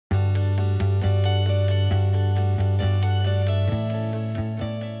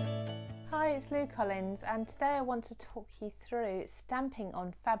it's Lou Collins, and today I want to talk you through stamping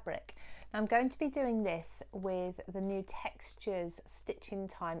on fabric. Now, I'm going to be doing this with the new Textures Stitch in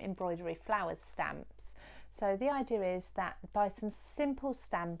Time embroidery flowers stamps. So the idea is that by some simple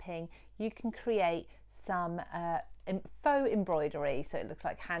stamping you can create some faux embroidery, so it looks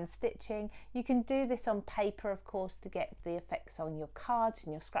like hand stitching. You can do this on paper, of course, to get the effects on your cards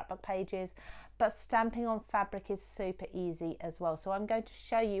and your scrapbook pages, but stamping on fabric is super easy as well. So I'm going to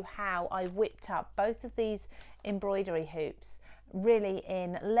show you how I whipped up both of these embroidery hoops really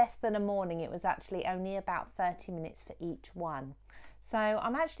in less than a morning. It was actually only about 30 minutes for each one. So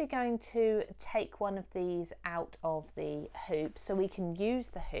I'm actually going to take one of these out of the hoop so we can use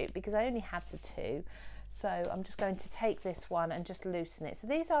the hoop, because I only have the two. So I'm just going to take this one and just loosen it. So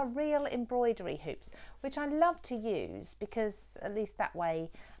these are real embroidery hoops, which I love to use because at least that way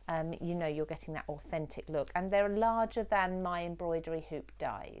you know you're getting that authentic look, and they're larger than my embroidery hoop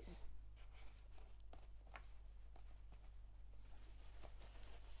dies.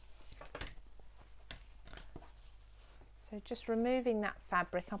 So just removing that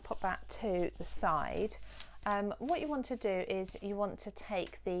fabric, I'll put that to the side. What you want to do is you want to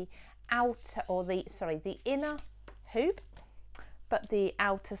take the outer, or the inner hoop, but the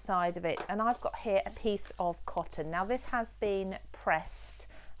outer side of it, and I've got here a piece of cotton. Now this has been pressed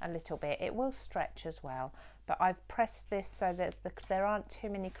a little bit, it will stretch as well, but I've pressed this so that there aren't too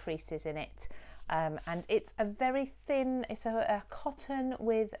many creases in it, and it's a very thin, it's a cotton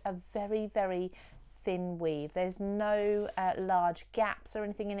with a very thin weave. There's no large gaps or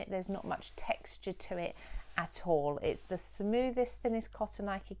anything in it, there's not much texture to it at all. It's the smoothest, thinnest cotton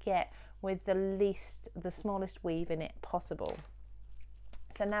I could get with the smallest weave in it possible.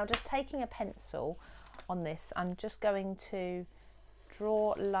 So now, just taking a pencil on this, I'm just going to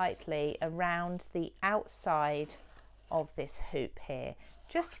draw lightly around the outside of this hoop here,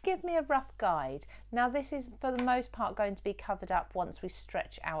 just to give me a rough guide. Now this is for the most part going to be covered up once we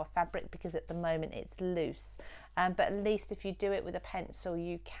stretch our fabric, because at the moment it's loose, but at least if you do it with a pencil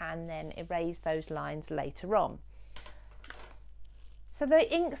you can then erase those lines later on. So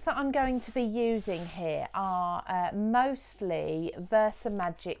the inks that I'm going to be using here are mostly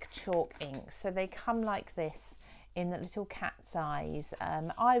Versamagic chalk inks, so they come like this in the little cat's eyes.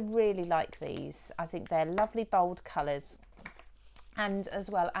 I really like these. I think they're lovely bold colours. And as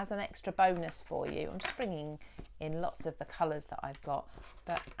well, as an extra bonus for you, I'm just bringing in lots of the colours that I've got,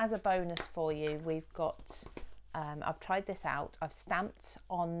 but as a bonus for you, we've got, I've tried this out. I've stamped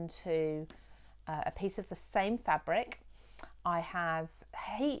onto a piece of the same fabric. I have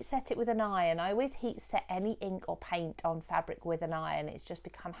heat set it with an iron. I always heat set any ink or paint on fabric with an iron. It's just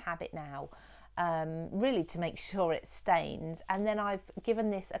become habit now, really to make sure it stains. And then I've given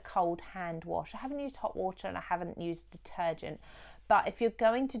this a cold hand wash. I haven't used hot water and I haven't used detergent. But if you're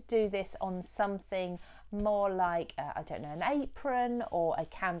going to do this on something more like, I don't know, an apron or a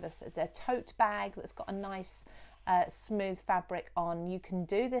canvas, a tote bag that's got a nice smooth fabric on, you can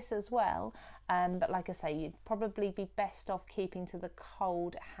do this as well. But like I say, you'd probably be best off keeping to the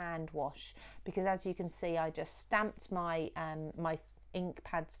cold hand wash, because as you can see, I just stamped my my ink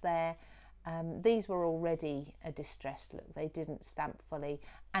pads there. These were already a distressed look, they didn't stamp fully,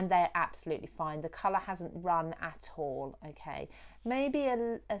 and they're absolutely fine. The colour hasn't run at all. Okay, maybe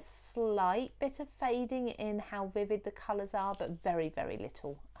a slight bit of fading in how vivid the colours are, but very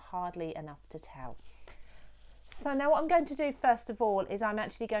little, hardly enough to tell. So now what I'm going to do first of all is I'm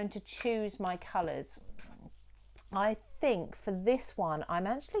actually going to choose my colours. I think for this one I'm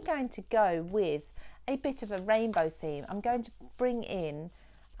actually going to go with a bit of a rainbow theme. I'm going to bring in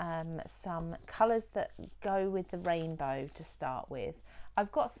some colours that go with the rainbow to start with.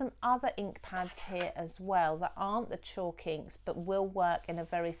 I've got some other ink pads here as well that aren't the chalk inks but will work in a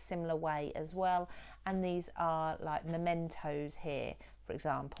very similar way as well, and these are like mementos here, for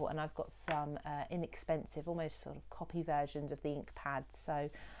example, and I've got some inexpensive, almost sort of copy versions of the ink pads. So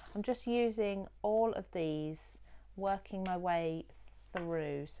I'm just using all of these, working my way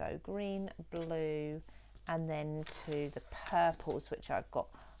through, so green, blue, and then to the purples, which I've got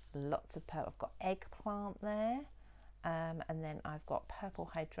lots of purple. I've got eggplant there, and then I've got purple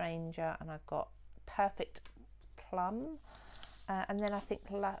hydrangea, and I've got perfect plum, and then I think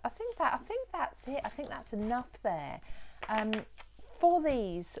that's it. I think that's enough there. For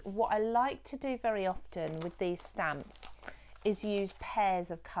these, what I like to do very often with these stamps is use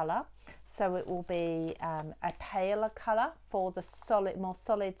pairs of colour. So it will be a paler colour for the more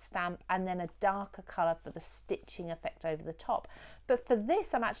solid stamp, and then a darker colour for the stitching effect over the top. But for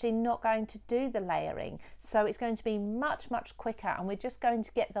this, I'm actually not going to do the layering. So it's going to be much quicker, and we're just going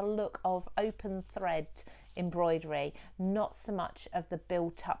to get the look of open thread embroidery, not so much of the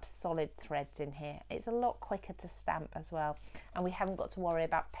built up solid threads in here. It's a lot quicker to stamp as well, and we haven't got to worry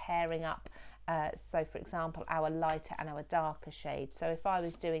about pairing up so for example our lighter and our darker shade. So if I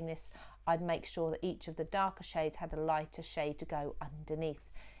was doing this, I'd make sure that each of the darker shades had a lighter shade to go underneath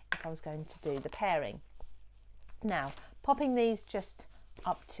if I was going to do the pairing. Now popping these just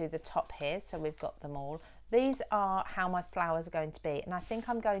up to the top here, so we've got them all. These are how my flowers are going to be, and I think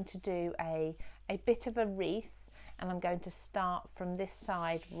I'm going to do a bit of a wreath, and I'm going to start from this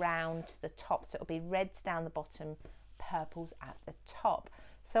side round to the top, so it'll be reds down the bottom, purples at the top.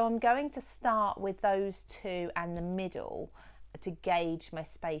 So I'm going to start with those two and the middle to gauge my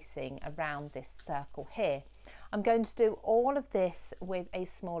spacing around this circle here. I'm going to do all of this with a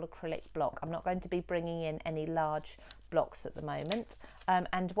small acrylic block. I'm not going to be bringing in any large blocks at the moment.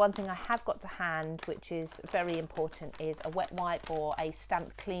 And one thing I have got to hand, which is very important, is a wet wipe or a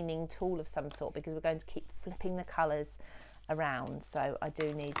stamp cleaning tool of some sort, because we're going to keep flipping the colours around. So I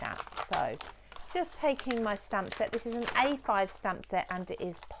do need that. So just taking my stamp set. This is an A5 stamp set, and it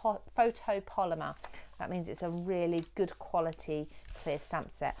is photopolymer. That means it's a really good quality clear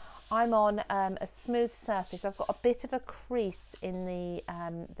stamp set. I'm on a smooth surface. I've got a bit of a crease in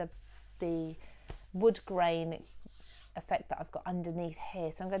the wood grain effect that I've got underneath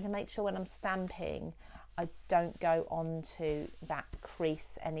here. So I'm going to make sure when I'm stamping, I don't go onto that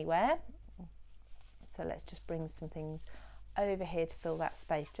crease anywhere. So let's just bring some things over here to fill that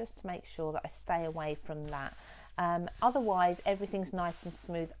space, just to make sure that I stay away from that. Otherwise everything's nice and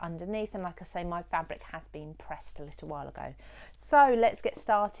smooth underneath, and like I say, my fabric has been pressed a little while ago. So let's get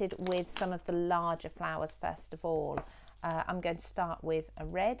started with some of the larger flowers first of all. I'm going to start with a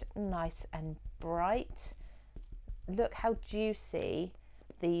red, nice and bright. Look how juicy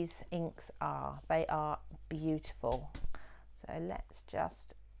these inks are. They are beautiful. So let's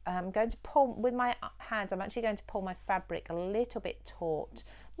just I'm going to pull with my hands. I'm actually going to pull my fabric a little bit taut,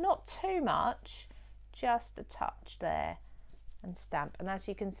 not too much, just a touch there, and stamp. And as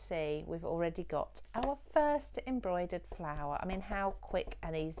you can see, we've already got our first embroidered flower. I mean, how quick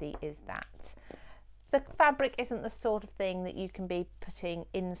and easy is that? The fabric isn't the sort of thing that you can be putting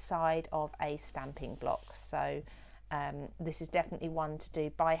inside of a stamping block, so this is definitely one to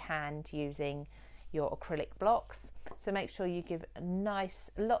do by hand using your acrylic blocks. So make sure you give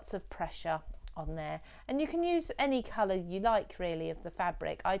lots of pressure on there, and you can use any colour you like really of the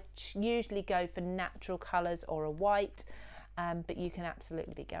fabric. I usually go for natural colours or a white, but you can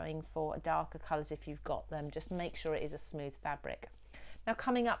absolutely be going for darker colours if you've got them. Just make sure it is a smooth fabric. Now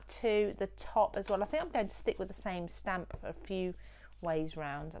coming up to the top as well, I think I'm going to stick with the same stamp a few ways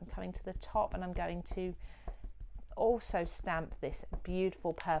round. I'm coming to the top and I'm going to also stamp this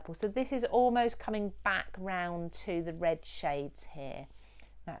beautiful purple. So this is almost coming back round to the red shades here.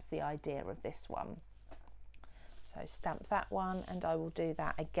 That's the idea of this one. So stamp that one, and I will do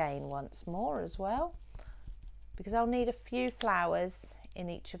that again once more as well, because I'll need a few flowers in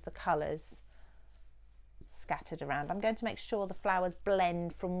each of the colours scattered around. I'm going to make sure the flowers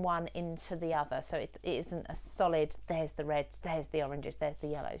blend from one into the other, so it isn't a solid, there's the reds, there's the oranges, there's the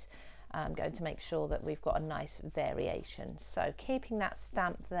yellows. I'm going to make sure that we've got a nice variation. So keeping that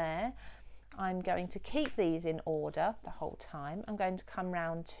stamp there, I'm going to keep these in order the whole time. I'm going to come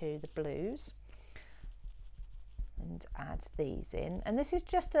round to the blues and add these in. And this is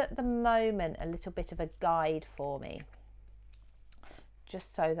just at the moment a little bit of a guide for me,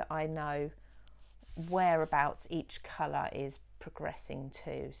 just so that I know whereabouts each colour is progressing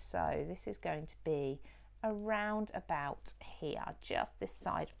to. So this is going to be around about here, just this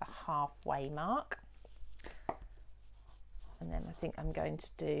side of the halfway mark. And then I think I'm going to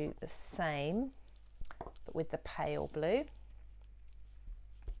do the same, but with the pale blue.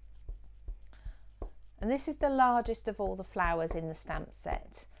 And this is the largest of all the flowers in the stamp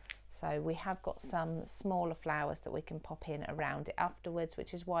set. So we have got some smaller flowers that we can pop in around it afterwards,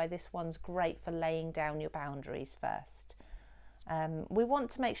 which is why this one's great for laying down your boundaries first. We want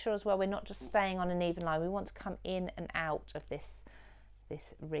to make sure as well we're not just staying on an even line. We want to come in and out of this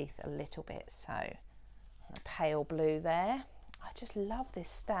wreath a little bit. So a pale blue there. I just love this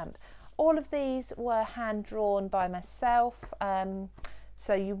stamp. All of these were hand drawn by myself,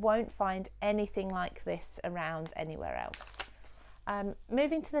 so you won't find anything like this around anywhere else.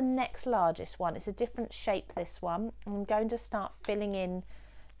 Moving to the next largest one, it's a different shape, this one. I'm going to start filling in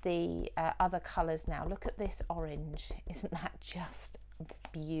the other colours now. Look at this orange, isn't that just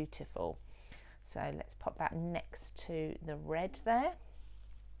beautiful? So let's pop that next to the red there.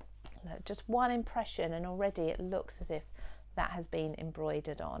 Look, just one impression and already it looks as if that has been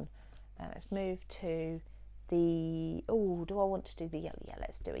embroidered on. Let's move to the, oh, do I want to do the yellow? Yeah,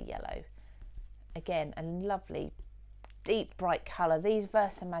 let's do a yellow. Again, a lovely deep bright colour. These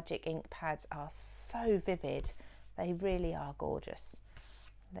Versamagic ink pads are so vivid, they really are gorgeous.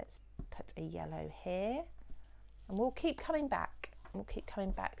 Let's put a yellow here and we'll keep coming back. We'll keep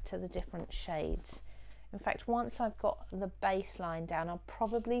coming back to the different shades. In fact, once I've got the baseline down, I'll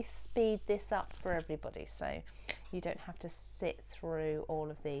probably speed this up for everybody so you don't have to sit through all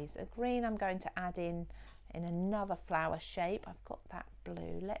of these. A green I'm going to add in another flower shape. I've got that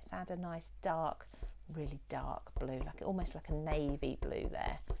blue. Let's add a nice dark, really dark blue, like almost like a navy blue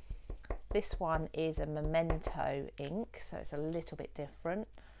there. This one is a Memento ink, so it's a little bit different.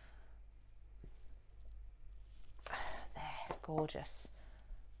 There, gorgeous.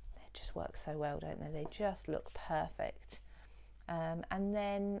 They just work so well, don't they? They just look perfect. And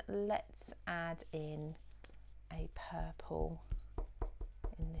then let's add in a purple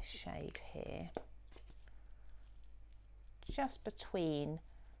in this shade here, just between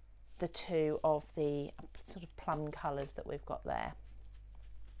the two of the sort of plum colours that we've got there.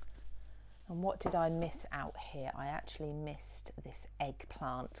 And what did I miss out here? I actually missed this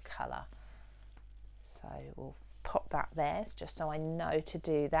eggplant colour. So we'll pop that there just so I know to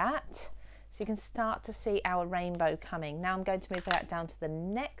do that. So you can start to see our rainbow coming. Now I'm going to move that down to the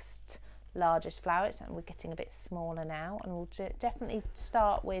next largest flower, and we're getting a bit smaller now, and we'll definitely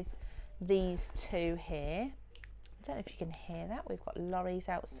start with these two here. I don't know if you can hear that. We've got lorries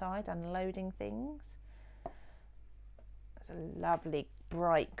outside unloading things. It's a lovely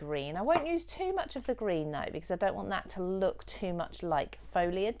bright green. I won't use too much of the green though, because I don't want that to look too much like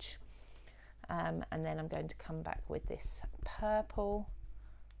foliage. And then I'm going to come back with this purple.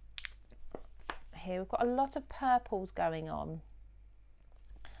 Here we've got a lot of purples going on.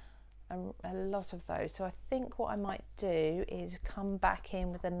 A lot of those. So I think what I might do is come back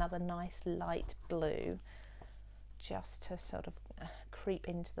in with another nice light blue, just to sort of creep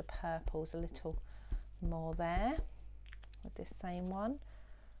into the purples a little more there with this same one.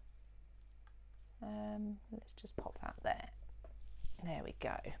 Let's just pop that there. There we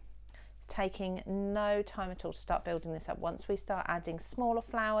go. Taking no time at all to start building this up. Once we start adding smaller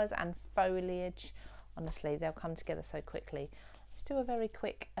flowers and foliage, honestly, they'll come together so quickly. Let's do a very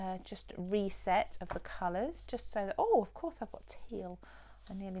quick just reset of the colours, just so that, oh, of course I've got teal.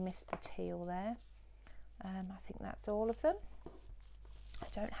 I nearly missed the teal there. I think that's all of them. I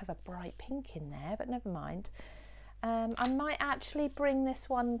don't have a bright pink in there, but never mind. I might actually bring this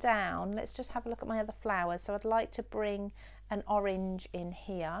one down. Let's just have a look at my other flowers. So I'd like to bring an orange in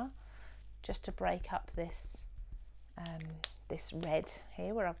here, just to break up this this red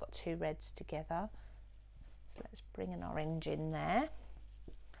here, where I've got two reds together. So let's bring an orange in there.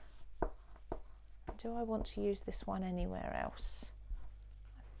 Do I want to use this one anywhere else?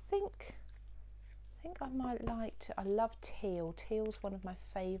 I think I might like to. I love teal. Teal's one of my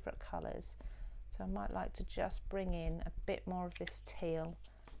favourite colours. So I might like to just bring in a bit more of this teal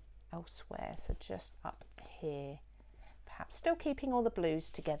elsewhere. So just up here. Perhaps still keeping all the blues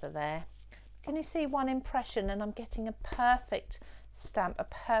together there. Can you see one impression, and I'm getting a perfect stamp, a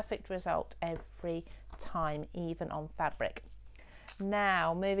perfect result every time, even on fabric.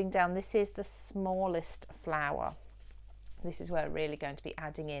 Now moving down, this is the smallest flower. This is where we're really going to be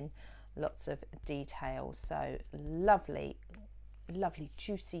adding in lots of details. So lovely, lovely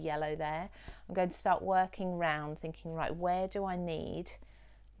juicy yellow there. I'm going to start working round, thinking, right, where do I need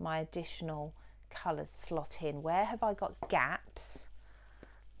my additional colours slot in? Where have I got gaps?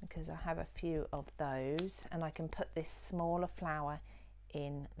 Because I have a few of those, and I can put this smaller flower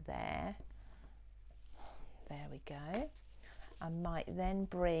in there. There we go. I might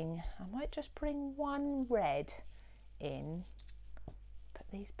just bring one red in, put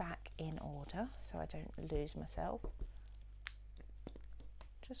these back in order so I don't lose myself.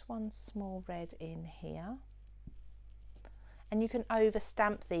 Just one small red in here. And you can over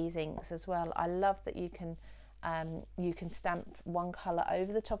stamp these inks as well. I love that you can stamp one colour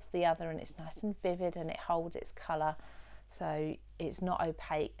over the top of the other, and it's nice and vivid and it holds its colour, so it's not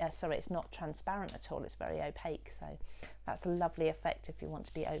opaque, it's not transparent at all, it's very opaque. So that's a lovely effect if you want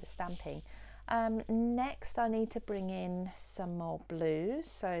to be over stamping. Next I need to bring in some more blues.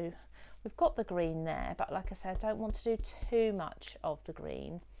 So we've got the green there, but like I said, I don't want to do too much of the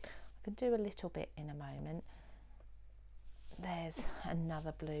green. I can do a little bit in a moment. There's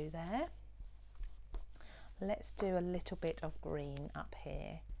another blue there. Let's do a little bit of green up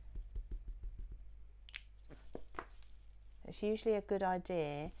here. it's usually a good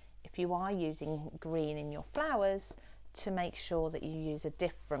idea, if you are using green in your flowers, to make sure that you use a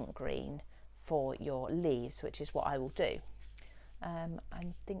different green for your leaves, which is what I will do. I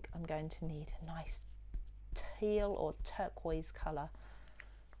think I'm going to need a nice teal or turquoise colour.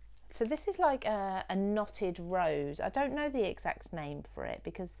 So this is like a knotted rose. I don't know the exact name for it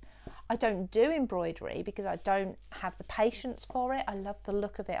because I don't do embroidery, because I don't have the patience for it. I love the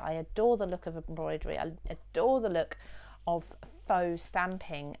look of it. I adore the look of embroidery. I adore the look of faux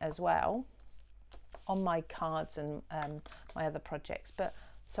stamping as well on my cards and my other projects. But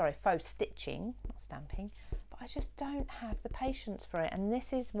sorry, faux stitching, not stamping. But I just don't have the patience for it. And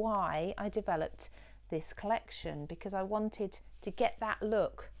this is why I developed this collection, because I wanted to get that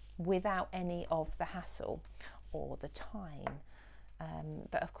look without any of the hassle or the time.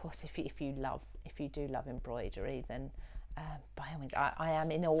 But of course, if you do love embroidery, then by all means, I am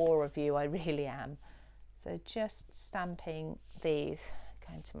in awe of you. I really am. So just stamping these,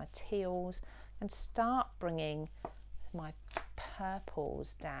 going to my teals, and start bringing my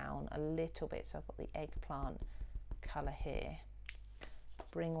purples down a little bit. So I've got the eggplant colour here.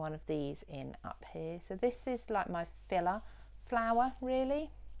 Bring one of these in up here. So this is like my filler flower, really.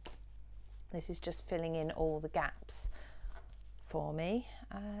 This is just filling in all the gaps for me.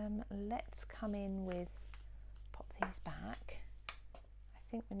 Let's come in with, pop these back.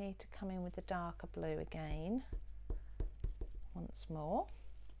 I think we need to come in with the darker blue again, once more.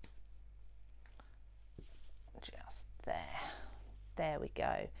 Just there we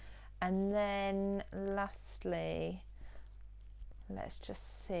go. And then lastly, let's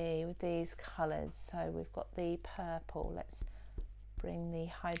just see with these colours. So we've got the purple. Let's bring the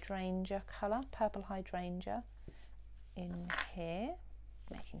hydrangea colour, purple hydrangea, in here,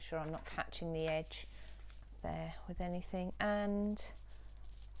 making sure I'm not catching the edge there with anything. And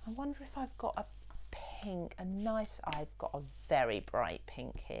I wonder if I've got a pink, I've got a very bright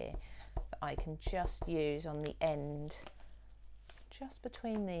pink here that I can just use on the end, just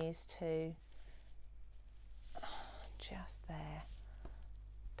between these two, just there.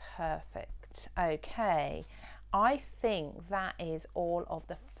 Perfect. Okay, I think that is all of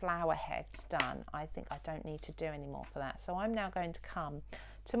the flower heads done. I think I don't need to do any more for that. So I'm now going to come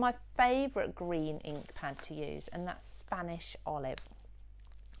to my favourite green ink pad to use, and that's Spanish Olive.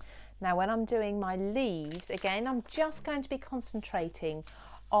 Now when I'm doing my leaves, again, I'm just going to be concentrating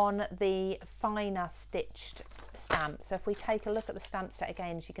on the finer stitched stamps. So if we take a look at the stamp set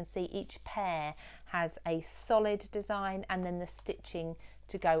again, as you can see, each pair has a solid design and then the stitching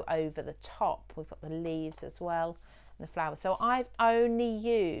to go over the top. We've got the leaves as well and the flowers. So I've only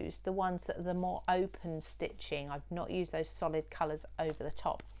used the ones that are the more open stitching. I've not used those solid colours over the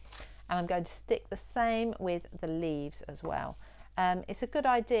top. And I'm going to stick the same with the leaves as well. It's a good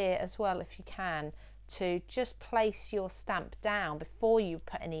idea as well, if you can, to just place your stamp down before you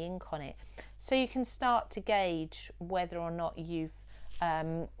put any ink on it, so you can start to gauge whether or not you've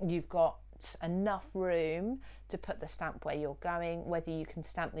got enough room to put the stamp where you're going, whether you can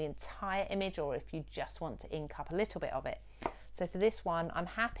stamp the entire image or if you just want to ink up a little bit of it. So for this one, I'm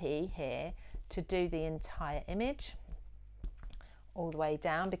happy here to do the entire image all the way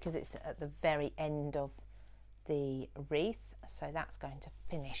down, because it's at the very end of the wreath. So that's going to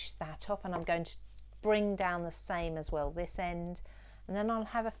finish that off, and I'm going to bring down the same as well this end, and then I'll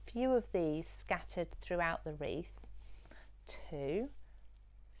have a few of these scattered throughout the wreath too.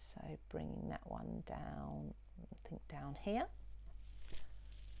 So bringing that one down, I think down here.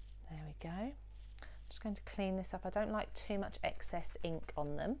 There we go. I'm just going to clean this up. I don't like too much excess ink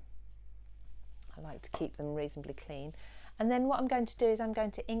on them. I like to keep them reasonably clean. And then what I'm going to do is I'm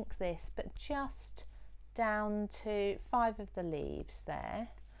going to ink this, but just down to 5 of the leaves there.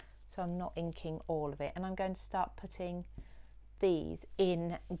 So I'm not inking all of it, and I'm going to start putting these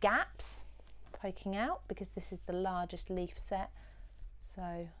in gaps, poking out, because this is the largest leaf set.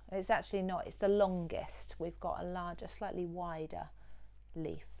 So it's actually not, it's the longest. We've got a larger, slightly wider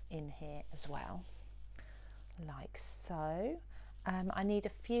leaf in here as well, like so. I need a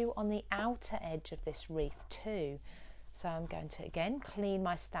few on the outer edge of this wreath too. So I'm going to again clean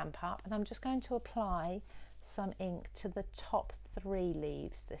my stamp up, and I'm just going to apply some ink to the top 3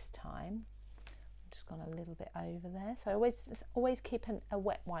 leaves this time. I've just gone a little bit over there. So always keep a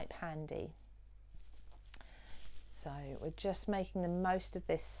wet wipe handy. So we're just making the most of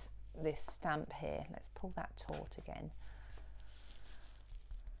this stamp here. Let's pull that taut again.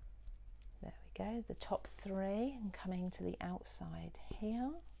 There we go, the top 3, and coming to the outside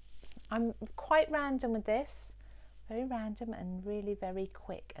here. I'm quite random with this, very random and really very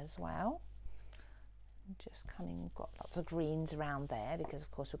quick as well. Just coming, we've got lots of greens around there because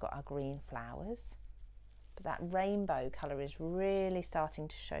of course we've got our green flowers. but that rainbow colour is really starting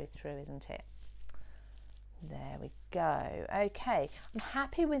to show through, isn't it? There we go. Okay, I'm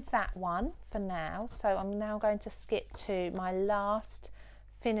happy with that one for now, so I'm now going to skip to my last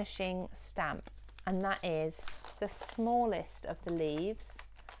finishing stamp, and that is the smallest of the leaves,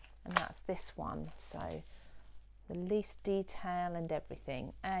 and that's this one, so the least detail and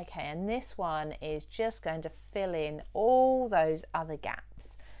everything. Okay, and this one is just going to fill in all those other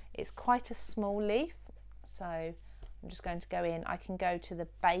gaps. It's quite a small leaf, so I'm just going to go in. I can go to the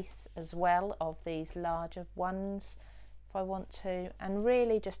base as well of these larger ones if I want to, and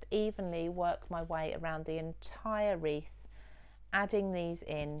really just evenly work my way around the entire wreath, adding these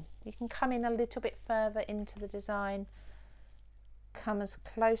in. You can come in a little bit further into the design, come as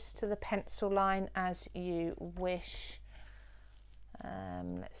close to the pencil line as you wish.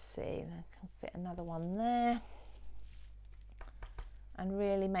 Let's see, I can fit another one there, and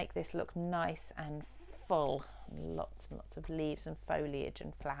really make this look nice and full. Lots and lots of leaves and foliage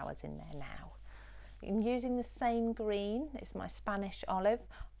and flowers in there now. I'm using the same green. It's my Spanish olive.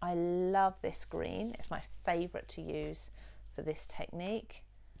 I love this green. It's my favourite to use for this technique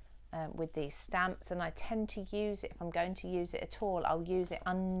with these stamps, and I tend to use it, if I'm going to use it at all, I'll use it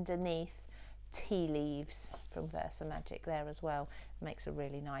underneath tea leaves from Versamagic there as well. It makes a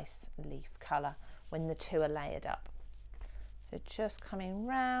really nice leaf colour when the two are layered up. So just coming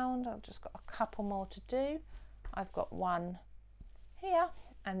round, I've just got a couple more to do. I've got one here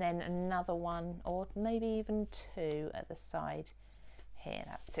and then another one, or maybe even two at the side here.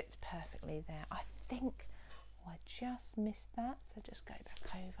 That sits perfectly there. I think I just missed that, so just go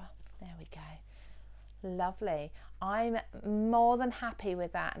back over. There we go. Lovely. I'm more than happy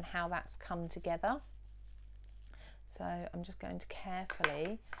with that and how that's come together. So I'm just going to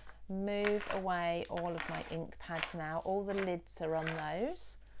carefully move away all of my ink pads now. All the lids are on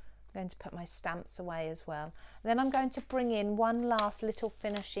those. I'm going to put my stamps away as well. Then I'm going to bring in one last little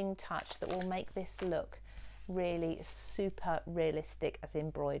finishing touch that will make this look really super realistic as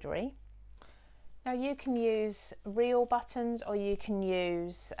embroidery. Now you can use real buttons, or you can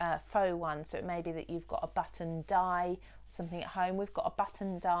use faux ones, so it may be that you've got a button die or something at home. We've got a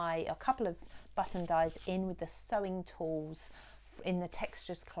button die, a couple of button dies in with the sewing tools in the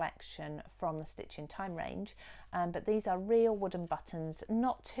textures collection from the Stitch in Time range, but these are real wooden buttons,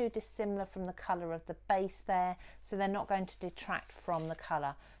 not too dissimilar from the colour of the base there, so they're not going to detract from the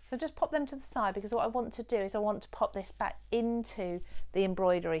colour. So just pop them to the side, because what I want to do is I want to pop this back into the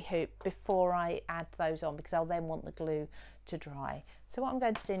embroidery hoop before I add those on, because I'll then want the glue to dry. So what I'm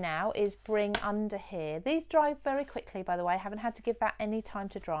going to do now is bring under here, these dry very quickly by the way, I haven't had to give that any time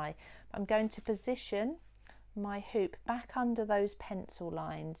to dry. I'm going to position my hoop back under those pencil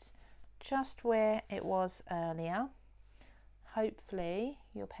lines, just where it was earlier. Hopefully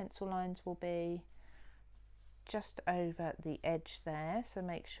your pencil lines will be just over the edge there, so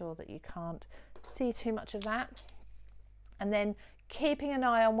make sure that you can't see too much of that, and then keeping an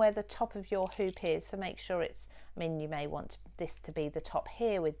eye on where the top of your hoop is, so make sure it's, I mean, you may want this to be the top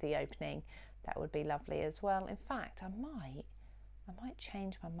here with the opening. That would be lovely as well. In fact, I might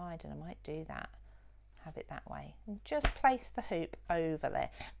change my mind and I might do that, have it that way, and just place the hoop over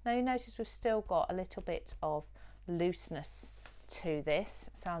there. Now you notice we've still got a little bit of looseness to this,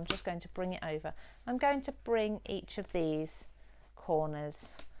 so I'm just going to bring it over. I'm going to bring each of these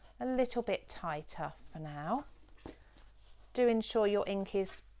corners a little bit tighter for now. Do ensure your ink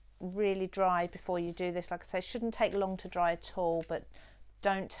is really dry before you do this. Like I say, it shouldn't take long to dry at all, but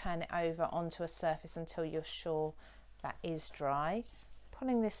don't turn it over onto a surface until you're sure that is dry.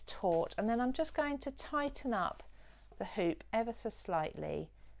 Pulling this taut, and then I'm just going to tighten up the hoop ever so slightly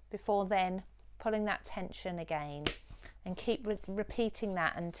before then pulling that tension again, and keep repeating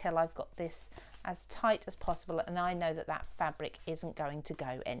that until I've got this as tight as possible and I know that that fabric isn't going to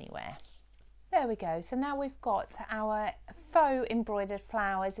go anywhere. There we go. So now we've got our faux embroidered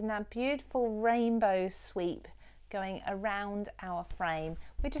flowers in that beautiful rainbow sweep going around our frame.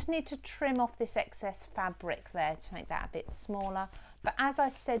 We just need to trim off this excess fabric there to make that a bit smaller. But as I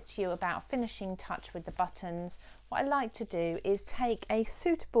said to you about finishing touch with the buttons, what I like to do is take a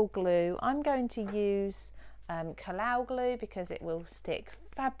suitable glue. I'm going to use Kalau glue because it will stick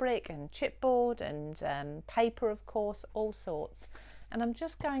fabric and chipboard and paper, of course, all sorts. And I'm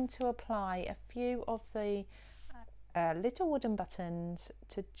just going to apply a few of the little wooden buttons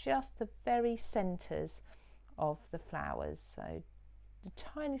to just the very centres of the flowers. So the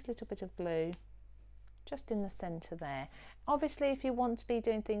tiniest little bit of glue just in the centre there. Obviously, if you want to be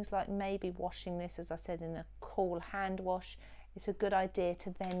doing things like maybe washing this, as I said, in a cool hand wash, it's a good idea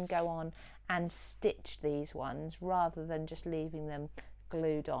to then go on and stitch these ones rather than just leaving them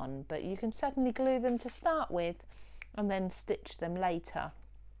glued on, but you can certainly glue them to start with and then stitch them later,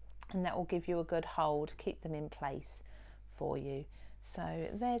 and that will give you a good hold, keep them in place for you. So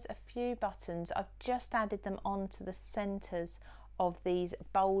there's a few buttons. I've just added them onto the centers of these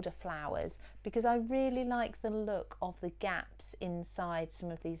bolder flowers because I really like the look of the gaps inside some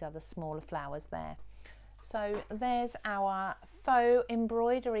of these other smaller flowers there. So there's our faux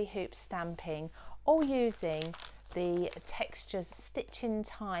embroidery hoop stamping, all using the Textures Stitch in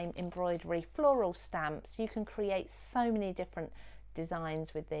Time embroidery floral stamps. You can create so many different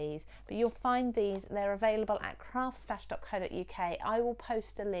designs with these, but you'll find these, they're available at craftstash.co.uk. I will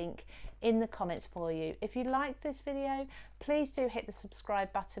post a link in the comments for you. If you liked this video, please do hit the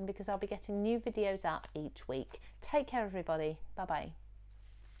subscribe button because I'll be getting new videos up each week. Take care everybody, bye bye.